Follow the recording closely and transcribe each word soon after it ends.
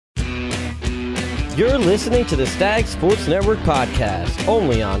You're listening to the Stag Sports Network podcast,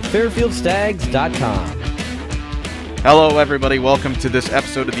 only on FairfieldStags.com. Hello, everybody. Welcome to this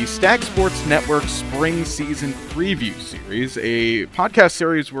episode of the Stag Sports Network Spring Season Preview Series, a podcast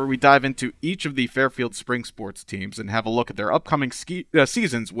series where we dive into each of the Fairfield Spring Sports teams and have a look at their upcoming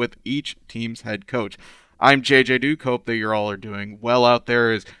seasons with each team's head coach. I'm JJ Duke. Hope that you all are doing well out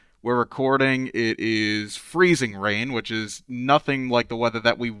there. As we're recording, it is freezing rain, which is nothing like the weather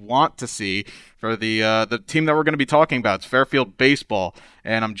that we want to see for the team that we're going to be talking about. It's Fairfield Baseball,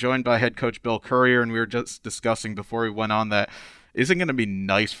 and I'm joined by head coach Bill Currier, and we were just discussing before we went on that isn't going to be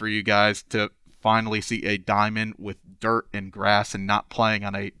nice for you guys to finally see a diamond with dirt and grass and not playing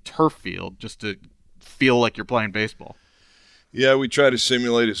on a turf field just to feel like you're playing baseball. Yeah, we try to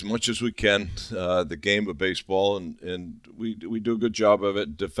simulate as much as we can the game of baseball, and we do a good job of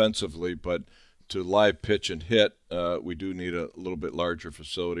it defensively, but to live pitch and hit, we do need a little bit larger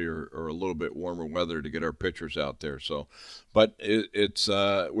facility or a little bit warmer weather to get our pitchers out there. So, but it's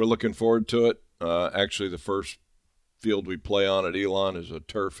we're looking forward to it. Actually, the first field we play on at Elon is a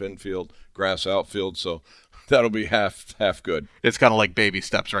turf infield, grass outfield, so that'll be half good. It's kind of like baby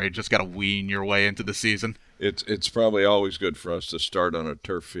steps, right? You just got to wean your way into the season. It's probably always good for us to start on a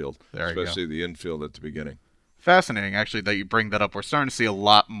turf field, especially the infield at the beginning. Fascinating, actually, that you bring that up. We're starting to see a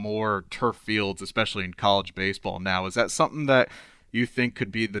lot more turf fields, especially in college baseball now. Is that something that you think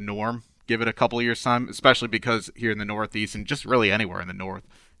could be the norm? Give it a couple of years' time, especially because here in the Northeast and just really anywhere in the North,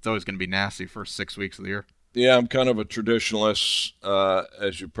 it's always going to be nasty for 6 weeks of the year. Yeah, I'm kind of a traditionalist,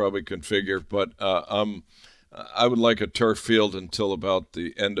 as you probably can figure, but I would like a turf field until about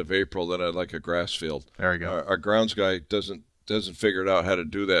the end of April. Then I'd like a grass field. There you go. Our grounds guy doesn't figure out how to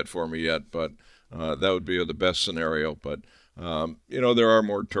do that for me yet, but that would be the best scenario. But there are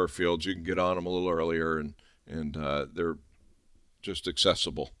more turf fields. You can get on them a little earlier, and they're just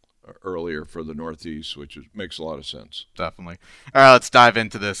accessible earlier for the Northeast, which makes a lot of sense. Definitely. All right, let's dive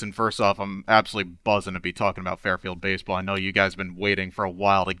into this. And first off, I'm absolutely buzzing to be talking about Fairfield baseball. I know you guys have been waiting for a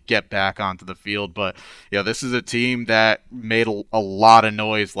while to get back onto the field, but this is a team that made a lot of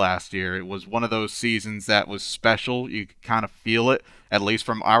noise last year. It was one of those seasons that was special. You could kind of feel it, at least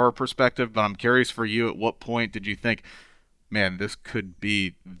from our perspective. But I'm curious for you, at what point did you think, man, this could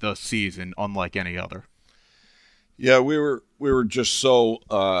be the season unlike any other? Yeah, we were just so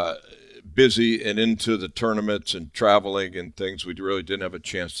busy and into the tournaments and traveling and things. We really didn't have a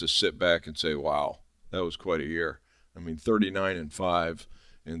chance to sit back and say, "Wow, that was quite a year." I mean, 39-5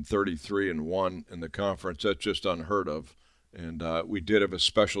 and 33-1 in the conference. That's just unheard of. And we did have a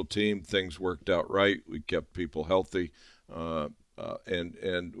special team. Things worked out right. We kept people healthy,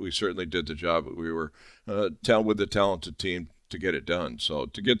 and we certainly did the job. We were with the talented team to get it done. So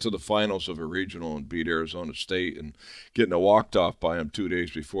to get to the finals of a regional and beat Arizona State and getting walked off by them 2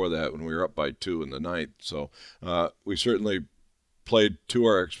 days before that when we were up by 2 in the ninth. So we certainly played to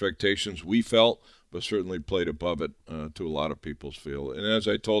our expectations, we felt, but certainly played above it to a lot of people's feel. And as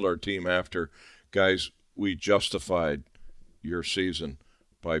I told our team after, guys, we justified your season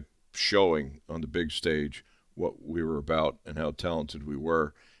by showing on the big stage what we were about and how talented we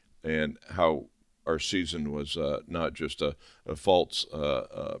were and how our season was not just a false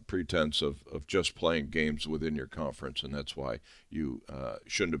pretense of just playing games within your conference, and that's why you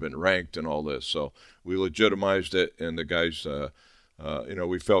shouldn't have been ranked and all this. So we legitimized it, and the guys,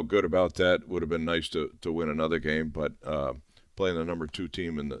 we felt good about that. Would have been nice to win another game, but playing the number 2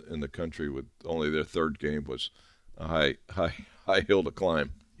 team in the country with only their third game was a high hill to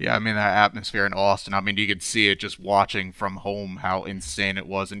climb. Yeah, I mean, that atmosphere in Austin, I mean, you could see it just watching from home how insane it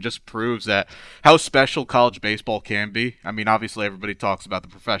was, and just proves that how special college baseball can be. I mean, obviously everybody talks about the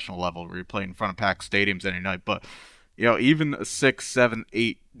professional level where you're playing in front of packed stadiums any night, but even a 6, 7,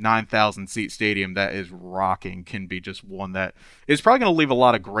 8, 9,000 seat stadium that is rocking can be just one that is probably going to leave a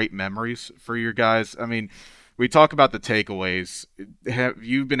lot of great memories for your guys. I mean, we talk about the takeaways. Have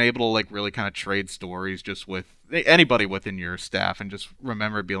you been able to really kind of trade stories just with anybody within your staff and just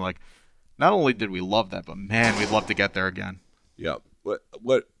remember being like, not only did we love that, but man, we'd love to get there again? Yeah.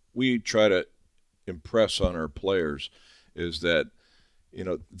 What we try to impress on our players is that,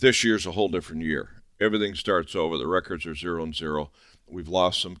 this year's a whole different year. Everything starts over. The records are 0-0. We've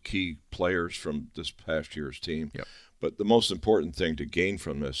lost some key players from this past year's team. Yep. But the most important thing to gain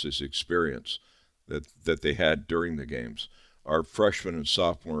from this is experience that they had during the games. Our freshmen and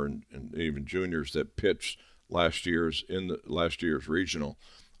sophomore and even juniors that pitched last year's regional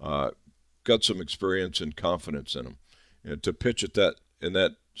got some experience and confidence in them. And to pitch at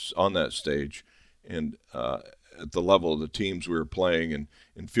on that stage and at the level of the teams we were playing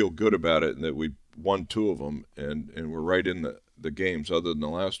and feel good about it, and that we won 2 of them and we're right in the games other than the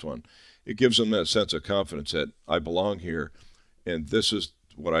last one. it gives them that sense of confidence that I belong here, and this is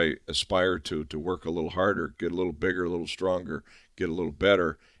what I aspire to work a little harder, get a little bigger, a little stronger, get a little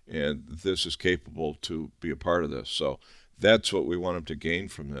better, and this is capable to be a part of this. So that's what we want them to gain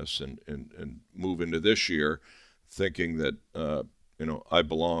from this and move into this year thinking that, I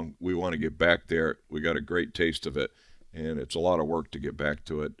belong. We want to get back there. We got a great taste of it, and it's a lot of work to get back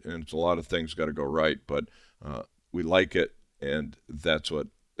to it, and it's a lot of things got to go right, but we like it, and that's what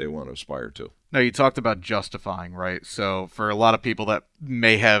they want to aspire to. Now, you talked about justifying, right? So for a lot of people that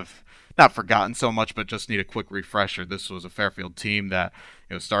may have not forgotten so much, but just need a quick refresher, this was a Fairfield team that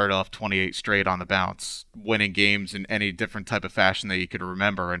started off 28 straight on the bounce, winning games in any different type of fashion that you could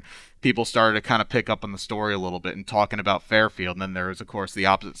remember. And people started to kind of pick up on the story a little bit and talking about Fairfield. And then there is, of course, the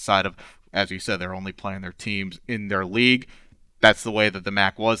opposite side of, as you said, they're only playing their teams in their league. That's the way that the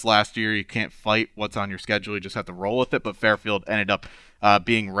MAC was last year. You can't fight what's on your schedule. You just have to roll with it. But Fairfield ended up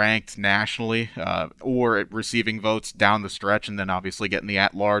being ranked nationally or receiving votes down the stretch, and then obviously getting the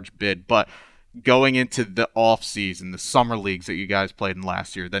at-large bid. But going into the off-season, the summer leagues that you guys played in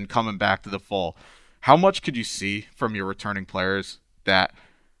last year, then coming back to the fall, how much could you see from your returning players that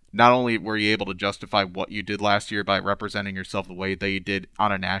not only were you able to justify what you did last year by representing yourself the way that you did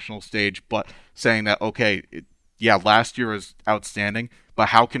on a national stage, but saying that, okay, last year was outstanding, but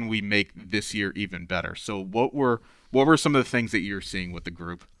how can we make this year even better? So what were some of the things that you're seeing with the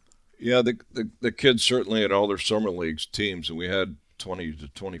group? Yeah, the kids certainly had all their summer leagues teams, and we had 20 to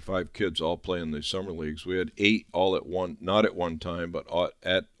 25 kids all playing the summer leagues. We had 8 all at one, not at one time, but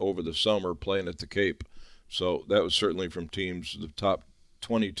over the summer playing at the Cape. So that was certainly from teams, the top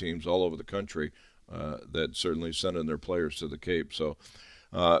 20 teams all over the country that certainly sent in their players to the Cape. So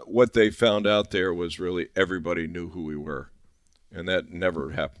what they found out there was really everybody knew who we were, and that never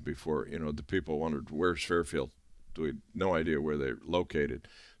happened before. The people wondered, where's Fairfield? We had no idea where they're located.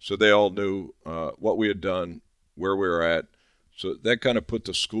 So they all knew what we had done, where we were at. So that kind of put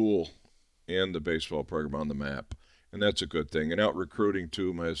the school and the baseball program on the map, and that's a good thing. And out recruiting,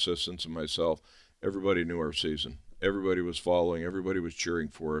 too, my assistants and myself, everybody knew our season. Everybody was following. Everybody was cheering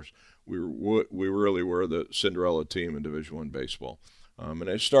for us. We really were the Cinderella team in Division I baseball. And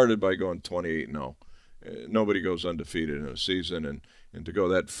I started by going 28-0. Nobody goes undefeated in a season, and to go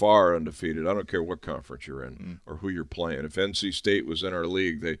that far undefeated, I don't care what conference you're in or who you're playing. If NC State was in our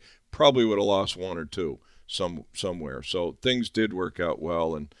league, they probably would have lost 1 or 2 somewhere. So things did work out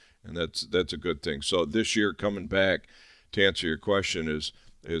well, and that's a good thing. So this year coming back, to answer your question, is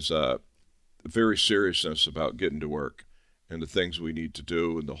very seriousness about getting to work and the things we need to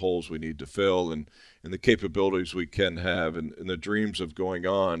do and the holes we need to fill and the capabilities we can have and the dreams of going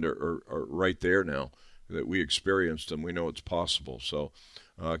on are right there now that we experienced them. We know it's possible. So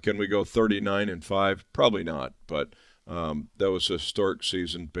can we go 39-5? Probably not, but that was a historic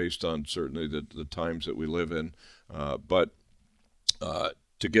season based on certainly the times that we live in. But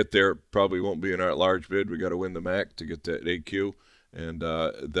to get there probably won't be an at-large bid. We got to win the MAC to get that AQ, and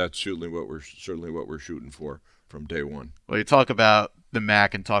that's certainly what we're shooting for from day one. Well, you talk about the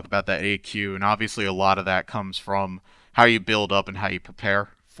MAC and talk about that AQ, and obviously a lot of that comes from how you build up and how you prepare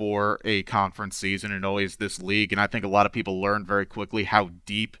for a conference season and always this league. And I think a lot of people learn very quickly how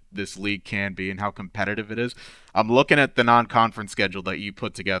deep this league can be and how competitive it is. I'm looking at the non-conference schedule that you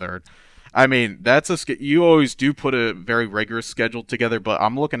put together. I mean, you always do put a very rigorous schedule together, but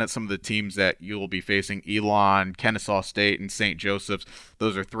I'm looking at some of the teams that you will be facing: Elon, Kennesaw State, and St. Joseph's.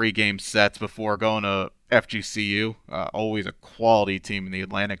 Those are 3-game sets before going to FGCU, always a quality team in the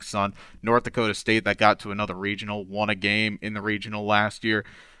Atlantic Sun. North Dakota State, that got to another regional, won a game in the regional last year.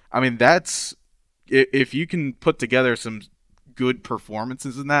 I mean, if you can put together some good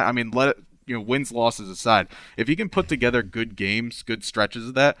performances in that, I mean, wins, losses aside, if you can put together good games, good stretches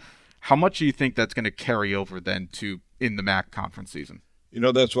of that, how much do you think that's going to carry over then to in the MAC conference season?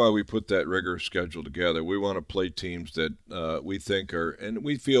 That's why we put that rigorous schedule together. We want to play teams that we think are, and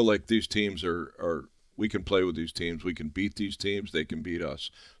we feel like these teams are we can play with these teams. We can beat these teams. They can beat us.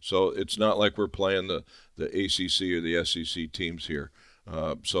 So it's not like we're playing the ACC or the SEC teams here.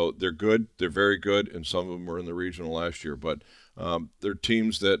 So they're good. They're very good, and some of them were in the regional last year. But they're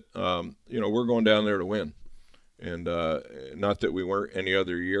teams that, we're going down there to win. And not that we weren't any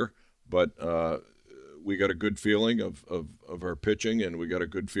other year, but we got a good feeling of our pitching, and we got a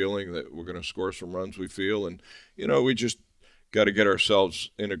good feeling that we're going to score some runs, we feel. And, we just got to get ourselves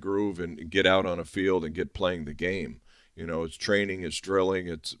in a groove and get out on a field and get playing the game. It's training, it's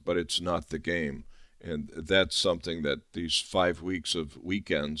drilling, but it's not the game. And that's something that these 5 weeks of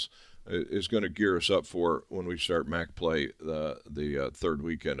weekends is going to gear us up for when we start MAC play the third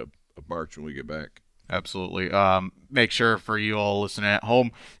weekend of March when we get back. Absolutely. Make sure for you all listening at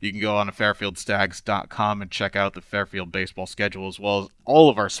home, you can go on to fairfieldstags.com and check out the Fairfield baseball schedule, as well as all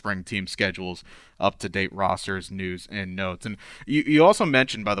of our spring team schedules, up-to-date rosters, news, and notes. And you also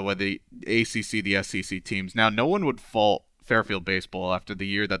mentioned, by the way, the ACC, the SEC teams. Now, no one would fault Fairfield baseball after the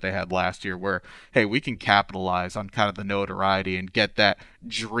year that they had last year, where, hey, we can capitalize on kind of the notoriety and get that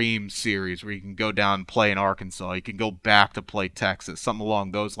dream series where you can go down and play in Arkansas, you can go back to play Texas, something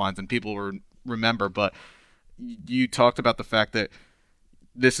along those lines, and people remember. But you talked about the fact that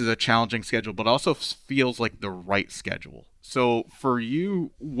this is a challenging schedule, but also feels like the right schedule. So for you,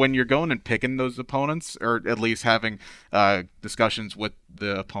 when you're going and picking those opponents, or at least having discussions with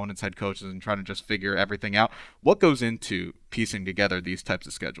the opponents' head coaches and trying to just figure everything out, what goes into piecing together these types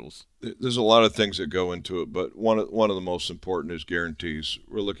of schedules? There's a lot of things that go into it, but one of the most important is guarantees.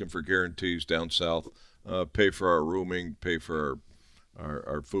 We're looking for guarantees down south. Pay for our rooming, pay for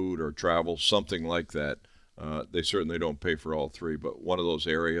our food, our travel, something like that. They certainly don't pay for all three, but one of those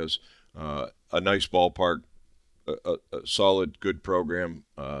areas, a nice ballpark, a solid, good program.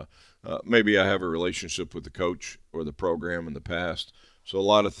 Maybe I have a relationship with the coach or the program in the past. So a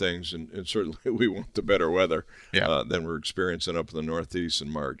lot of things, and certainly we want the better weather than we're experiencing up in the Northeast in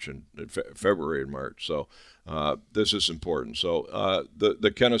March and February and March. So this is important. So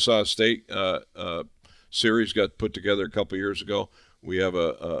the Kennesaw State series got put together a couple years ago. We have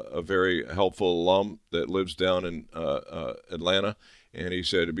a very helpful alum that lives down in Atlanta, and he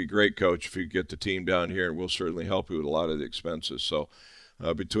said, it'd be great, Coach, if you get the team down here, and we'll certainly help you with a lot of the expenses. So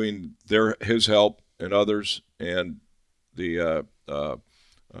between his help and others and the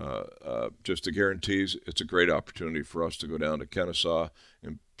just the guarantees, it's a great opportunity for us to go down to Kennesaw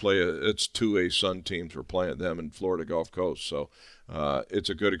and play. It's 2A Sun teams. We're playing them in Florida Gulf Coast. So it's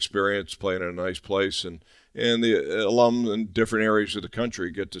a good experience playing in a nice place, and the alum in different areas of the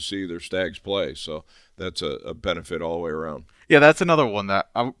country get to see their Stags play. So that's a benefit all the way around. Yeah, that's another one that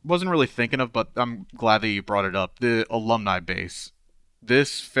I wasn't really thinking of, but I'm glad that you brought it up. The alumni base.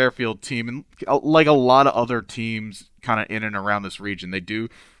 This Fairfield team, and like a lot of other teams kind of in and around this region, they do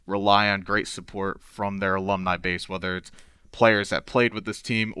rely on great support from their alumni base, whether it's players that played with this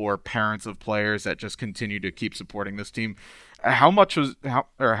team or parents of players that just continue to keep supporting this team. How much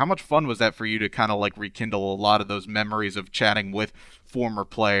fun was that for you to kind of like rekindle a lot of those memories of chatting with former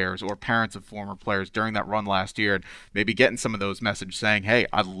players or parents of former players during that run last year, and maybe getting some of those messages saying, hey,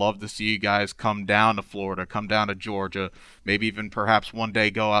 I'd love to see you guys come down to Florida, come down to Georgia, maybe even perhaps one day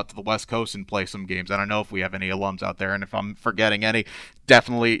go out to the West Coast and play some games. I don't know if we have any alums out there, and if I'm forgetting any,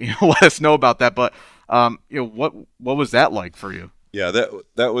 definitely let us know about that. But what was that like for you? Yeah,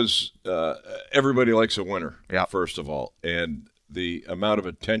 that was everybody likes a winner, first of all. And the amount of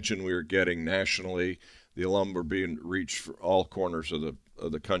attention we were getting nationally, the alum were being reached for all corners of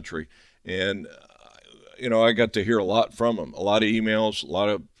the country. And, I got to hear a lot from them, a lot of emails, a lot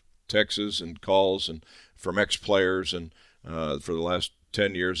of texts and calls and from ex-players and for the last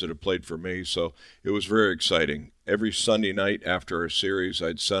 10 years that have played for me. So it was very exciting. Every Sunday night after a series,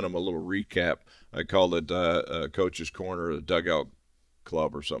 I'd send them a little recap. I called it Coach's Corner, the Dugout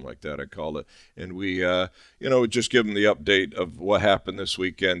Club or something like that, I called it. And we, would just give them the update of what happened this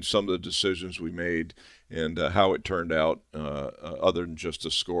weekend, some of the decisions we made, and how it turned out, other than just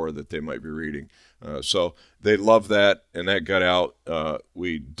a score that they might be reading. So they loved that, and that got out.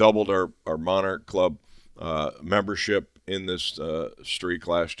 We doubled our Monarch Club membership in this streak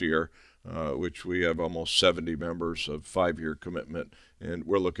last year, which we have almost 70 members of 5-year commitment, and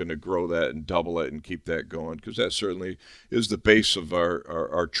we're looking to grow that and double it and keep that going, because that certainly is the base of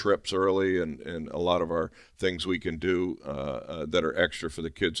our trips early and a lot of our things we can do that are extra for the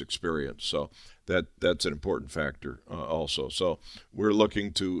kids' experience. So that's an important factor also. So we're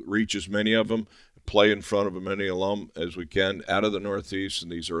looking to reach as many of them, play in front of as many alum as we can out of the Northeast,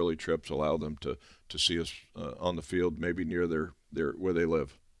 and these early trips allow them to see us on the field, maybe near their where they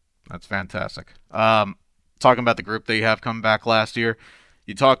live. That's fantastic. Talking about the group that you have coming back last year,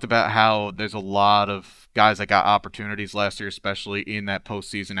 you talked about how there's a lot of guys that got opportunities last year, especially in that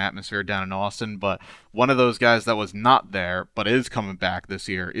postseason atmosphere down in Austin. But one of those guys that was not there but is coming back this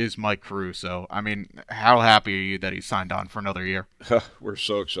year is Mike Caruso. I mean, how happy are you that he signed on for another year? We're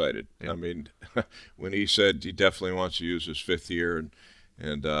so excited. Yeah. I mean, when he said he definitely wants to use his 5th year,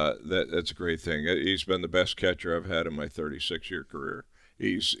 and that's a great thing. He's been the best catcher I've had in my 36-year career.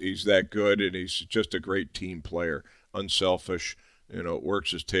 He's that good, and he's just a great team player, unselfish,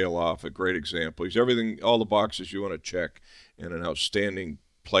 works his tail off, a great example. He's everything, all the boxes you want to check, and an outstanding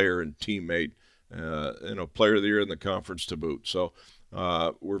player and teammate, player of the year in the conference to boot. So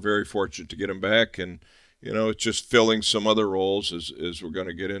we're very fortunate to get him back, and it's just filling some other roles as we're going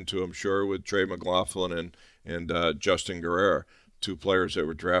to get into, I'm sure, with Trey McLaughlin and Justin Guerrera, two players that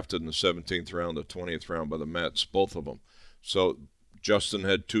were drafted in the 17th round, the 20th round by the Mets, both of them. So Justin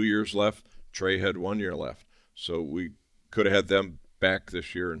had 2 years left. Trey had 1 year left. So we could have had them back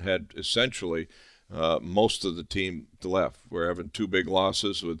this year and had essentially most of the team left. We're having two big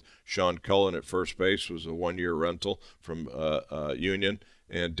losses with Sean Cullen at first base, was a 1 year rental from Union,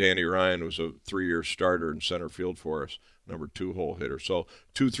 and Danny Ryan was a 3-year starter in center field for us, number 2 hole hitter. So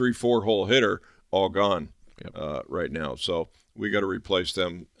 2, 3, 4 hole hitter, all gone right now. So we got to replace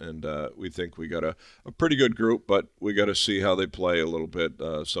them, and we think we got a pretty good group, but we got to see how they play a little bit,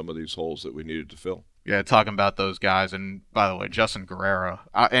 some of these holes that we needed to fill. Yeah, talking about those guys, and by the way, Justin Guerrera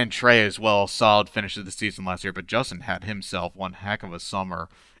and Trey as well, solid finish of the season last year, but Justin had himself one heck of a summer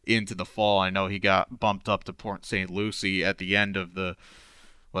into the fall. I know he got bumped up to Port St. Lucie at the end of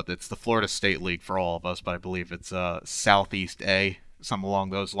it's the Florida State League for all of us, but I believe it's Southeast A, something along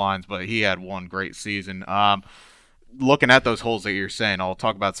those lines, but he had one great season. Looking at those holes that you're saying, I'll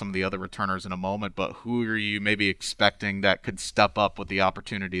talk about some of the other returners in a moment, but who are you maybe expecting that could step up with the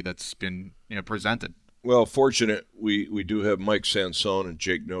opportunity that's been presented? Well, fortunate we do have Mike Sansone and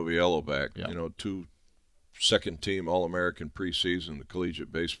Jake Noviello back. Yeah. Two second-team All-American preseason, the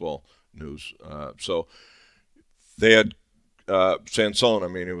collegiate baseball news. So they had Sansone. I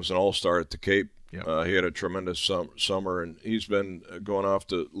mean, he was an all-star at the Cape. Yep. He had a tremendous summer, and he's been going off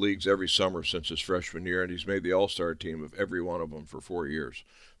to leagues every summer since his freshman year, and he's made the all-star team of every one of them for 4 years.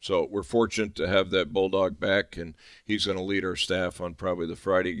 So we're fortunate to have that Bulldog back, and he's going to lead our staff on probably the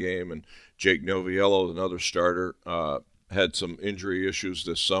Friday game. And Jake Noviello, another starter, had some injury issues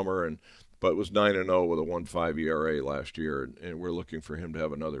this summer, but was 9-0 with a 1.5 ERA last year, and we're looking for him to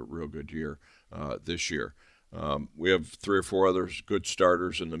have another real good year this year. We have 3 or 4 other good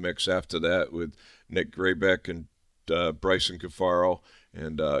starters in the mix after that with Nick Graybeck and Bryson Cafaro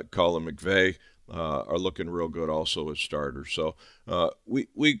and Colin McVeigh are looking real good also as starters. So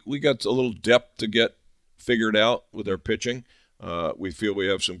we got a little depth to get figured out with our pitching. We feel we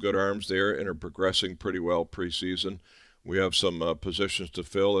have some good arms there and are progressing pretty well preseason. We have some positions to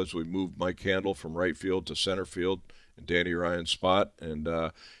fill as we move Mike Handel from right field to center field in Danny Ryan's spot. And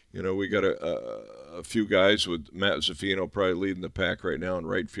we got a few guys with Matt Zaffino probably leading the pack right now in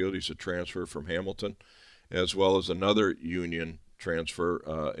right field. He's a transfer from Hamilton, as well as another Union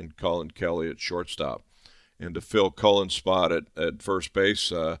transfer in Colin Kelly at shortstop. And to fill Cullen's spot at first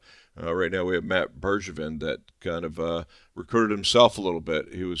base, right now we have Matt Bergevin that kind of recruited himself a little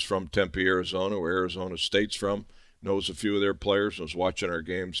bit. He was from Tempe, Arizona, where Arizona State's from, knows a few of their players, was watching our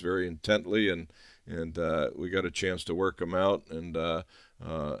games very intently, and we got a chance to work him out and at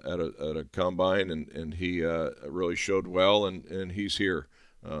a combine, and he really showed well, and he's here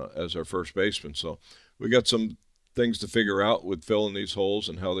as our first baseman. So we got some things to figure out with filling these holes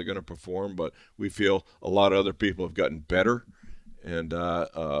and how they're going to perform, but we feel a lot of other people have gotten better, and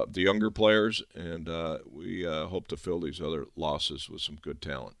the younger players, and we hope to fill these other losses with some good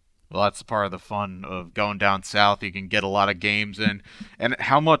talent. Well, that's part of the fun of going down south. You can get a lot of games in. And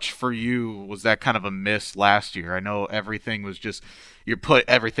how much for you was that kind of a miss last year? I know everything was just, you put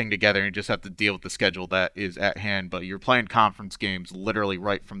everything together and you just have to deal with the schedule that is at hand. But you're playing conference games literally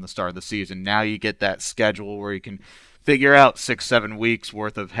right from the start of the season. Now you get that schedule where you can figure out 6-7 weeks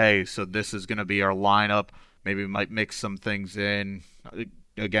worth of, hey, so this is going to be our lineup. Maybe we might mix some things in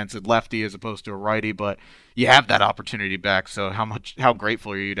against a lefty as opposed to a righty, but you have that opportunity back. So how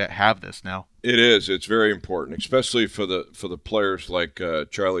grateful are you to have this now? It is. It's very important, especially for the players like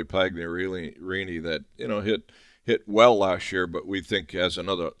Charlie Pagnarini that hit well last year, but we think has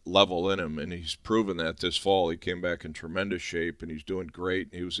another level in him, and he's proven that this fall. He came back in tremendous shape, and he's doing great.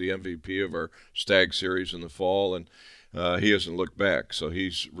 He was the MVP of our Stag Series in the fall, and he hasn't looked back. So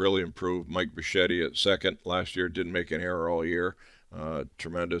he's really improved. Mike Bichetti at second last year didn't make an error all year.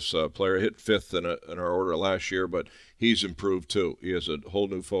 Tremendous player. Hit fifth in our order last year, but he's improved too. He has a whole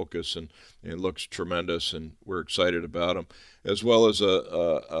new focus and looks tremendous, and we're excited about him, as well as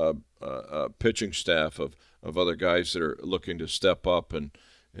a pitching staff of other guys that are looking to step up, and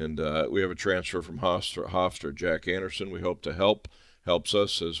we have a transfer from Hofstra, Jack Anderson. We hope to helps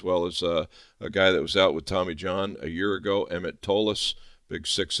us, as well as a guy that was out with Tommy John a year ago, Emmett Tolis, big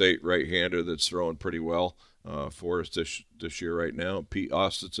 6'8" right-hander that's throwing pretty well for us this year right now. Pete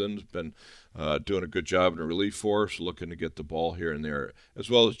Austin's been doing a good job in relief for us, looking to get the ball here and there,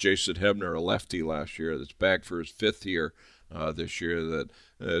 as well as Jason Hebner, a lefty last year that's back for his 5th year this year, that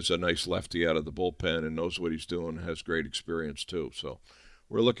is a nice lefty out of the bullpen and knows what he's doing, has great experience too. So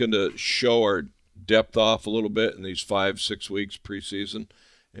we're looking to show our depth off a little bit in these 5-6 weeks preseason,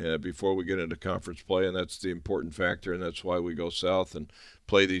 before we get into conference play, and that's the important factor, and that's why we go south and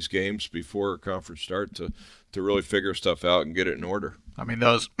play these games before conference start to really figure stuff out and get it in order. I mean,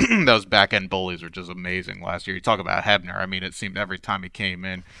 those those back-end bullies were just amazing last year. You talk about Hebner. I mean, it seemed every time he came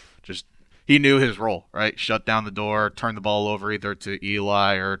in, just he knew his role, right? Shut down the door, turn the ball over either to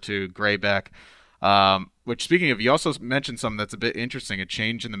Eli or to Graybeck. Which, speaking of, you also mentioned something that's a bit interesting, a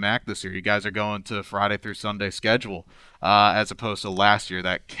change in the MAC this year. You guys are going to Friday through Sunday schedule as opposed to last year,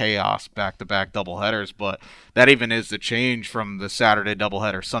 that chaos back-to-back doubleheaders. But that even is the change from the Saturday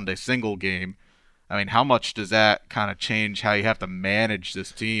doubleheader Sunday single game. I mean, how much does that kind of change how you have to manage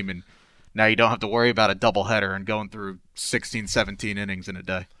this team? And now you don't have to worry about a doubleheader and going through 16, 17 innings in a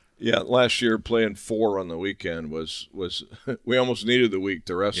day. Yeah, last year playing 4 on the weekend was we almost needed the week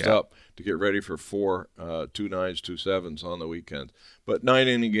to rest up to get ready for 4 2 9s, 2 7s on the weekend. But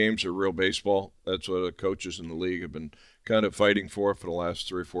 9-inning games are real baseball. That's what the coaches in the league have been kind of fighting for the last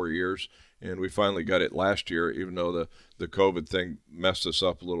 3 or 4 years. And we finally got it last year, even though the COVID thing messed us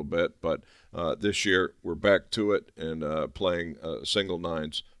up a little bit. But this year we're back to it and playing single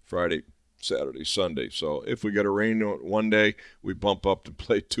 9s Friday, Saturday, Sunday. So if we get a rain one day, we bump up to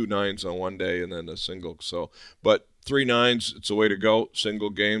play 2 9s on one day and then a single. So, but 3 9s, it's the way to go. Single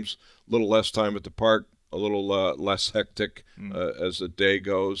games, a little less time at the park, a little less hectic as the day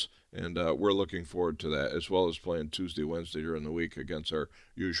goes. And we're looking forward to that, as well as playing Tuesday, Wednesday during the week against our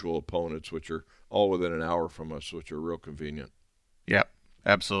usual opponents, which are all within an hour from us, which are real convenient. Yep,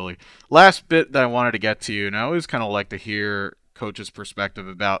 absolutely. Last bit that I wanted to get to you, and I always kind of like to hear coach's perspective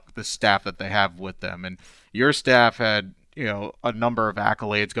about the staff that they have with them. And your staff had, a number of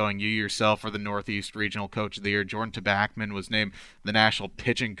accolades going. You yourself were the Northeast Regional Coach of the Year. Jordan Tabachman was named the National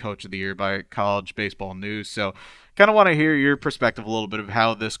Pitching Coach of the Year by College Baseball News. So kind of want to hear your perspective a little bit of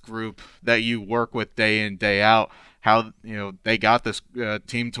how this group that you work with day in, day out, how they got this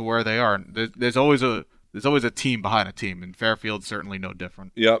team to where they are. There's always a team behind a team, and Fairfield's certainly no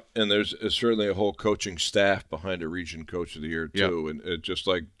different. Yep, and there's certainly a whole coaching staff behind a Region Coach of the Year, too. Yep. And just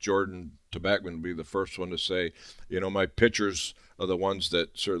like Jordan Tabachman would be the first one to say, my pitchers are the ones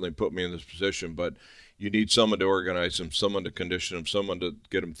that certainly put me in this position, but you need someone to organize them, someone to condition them, someone to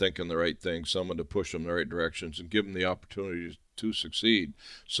get them thinking the right things, someone to push them in the right directions and give them the opportunity to succeed.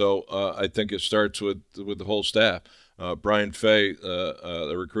 So I think it starts with the whole staff. Brian Fay,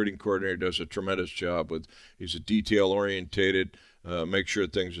 the recruiting coordinator, does a tremendous job. He's a detail-orientated, make sure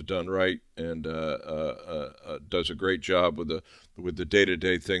things are done right, and does a great job with the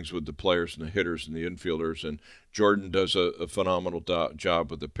day-to-day things with the players and the hitters and the infielders. And Jordan does a phenomenal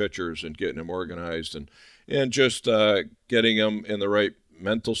job with the pitchers and getting them organized and just getting them in the right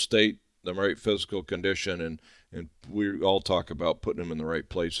mental state, the right physical condition, and we all talk about putting them in the right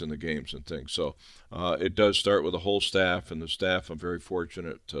place in the games and things. So it does start with the whole staff, and the staff I'm very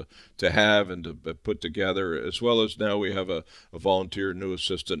fortunate to have and to put together, as well as now we have a volunteer new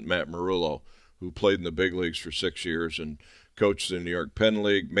assistant, Matt Marullo, who played in the big leagues for 6 years and coached in the New York Penn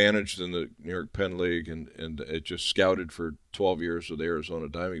League, managed in the New York Penn League, and it just scouted for 12 years with the Arizona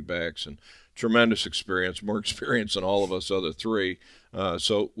Diamondbacks, and tremendous experience, more experience than all of us other three.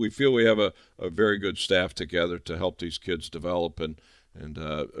 So we feel we have a very good staff together to help these kids develop and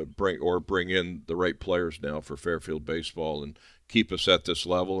bring in the right players now for Fairfield baseball and keep us at this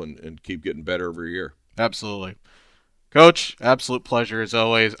level and keep getting better every year. Absolutely. Coach, absolute pleasure as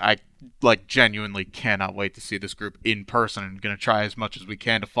always. I genuinely cannot wait to see this group in person. I'm going to try as much as we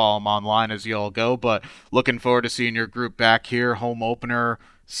can to follow them online as you all go, but looking forward to seeing your group back here. Home opener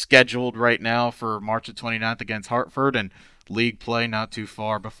scheduled right now for March the 29th against Hartford, and league play not too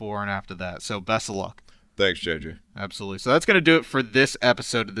far before and after that. So best of luck. Thanks, JJ. Absolutely. So that's going to do it for this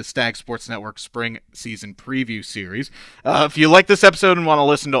episode of the Stag Sports Network Spring Season Preview Series. If you like this episode and want to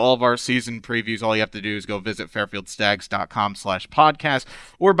listen to all of our season previews, all you have to do is go visit fairfieldstags.com/podcast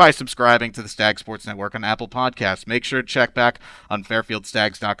or by subscribing to the Stag Sports Network on Apple Podcasts. Make sure to check back on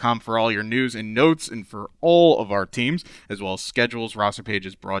fairfieldstags.com for all your news and notes and for all of our teams, as well as schedules, roster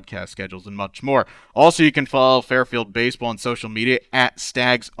pages, broadcast schedules, and much more. Also, you can follow Fairfield Baseball on social media at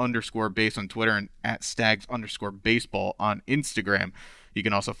Stags_Base on Twitter and at Stags_Baseball on Instagram. You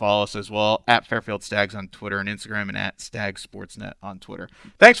can also follow us as well at Fairfield Stags on Twitter and Instagram and at Stags Sportsnet on Twitter.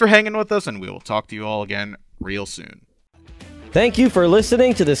 Thanks for hanging with us, and we will talk to you all again real soon. Thank you for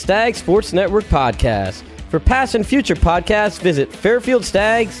listening to the Stag Sports Network podcast. For past and future podcasts, visit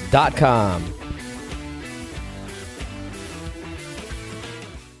fairfieldstags.com.